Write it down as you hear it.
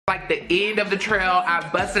the end of the trail. I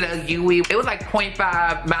busted a Yui. It was like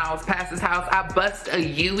 0.5 miles past his house. I bust a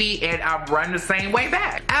Yui and I run the same way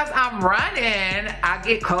back. As I'm running, I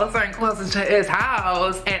get closer and closer to his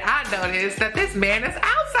house and I notice that this man is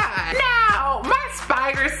outside. Now, my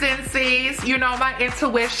spider senses, you know, my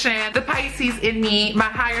intuition, the Pisces in me, my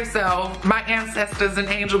higher self, my ancestors and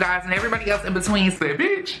angel guides and everybody else in between said,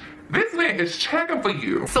 bitch, this man is checking for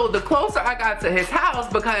you. So the closer I got to his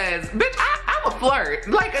house, because bitch, I'm a flirt.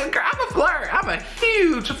 Like, I'm a flirt. I'm a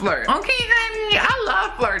huge flirt. Okay, honey, I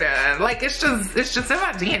love flirting. Like, it's just in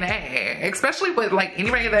my DNA. Especially with like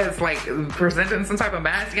anybody that's like presenting some type of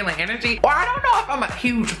masculine energy. Or I don't know if I'm a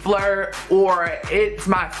huge flirt or it's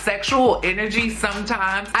my sexual energy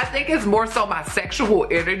sometimes. I think it's more so my sexual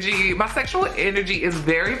energy. My sexual energy is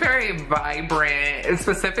very, very vibrant,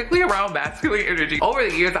 specifically around masculine energy. Over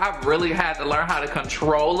the years, I've really had to learn how to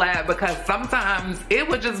control that because sometimes it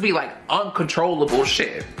would just be like uncontrollable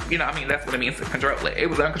shit. You know what I mean? That's what it means to control it. It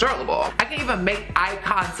was uncontrollable. I can't even make eye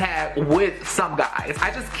contact with some guys.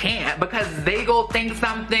 I just can't because they go think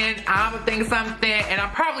something, I'm gonna think something, and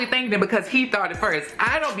I'm probably thinking because he thought it first.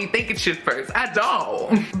 I don't be thinking shit first. I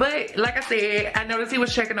don't. But like I said, I noticed he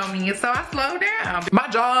was checking on me, so I slowed down. My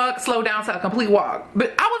jog slowed down to a complete walk.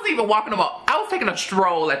 But I wasn't even walking him up. I was taking a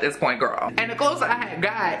stroll at this point, girl. And the closer I had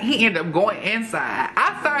got, he ended up going inside.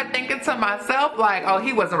 I started thinking to myself like, oh,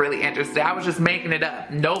 he wasn't really interested. I was just making it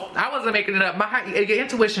up. Nope, I wasn't making it up. Your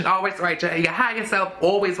intuition always right. Your higher self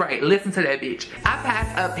always right. Listen to that bitch. I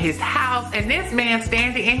passed up his house and this man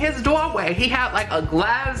standing in his doorway. He had like a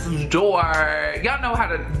glass door. Y'all know how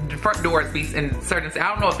the front doors be in certain cities. I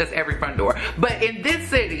don't know if that's every front door, but in this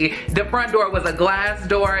city, the front door was a glass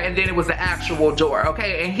door and then it was the actual door,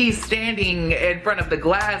 okay? And he's standing in front of the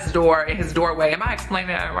glass door in his doorway. Am I explaining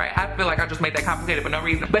that right? I feel like I just made that complicated for no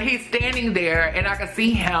reason. But he's standing there and I can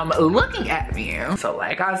see him looking at me. So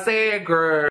like I said, girl,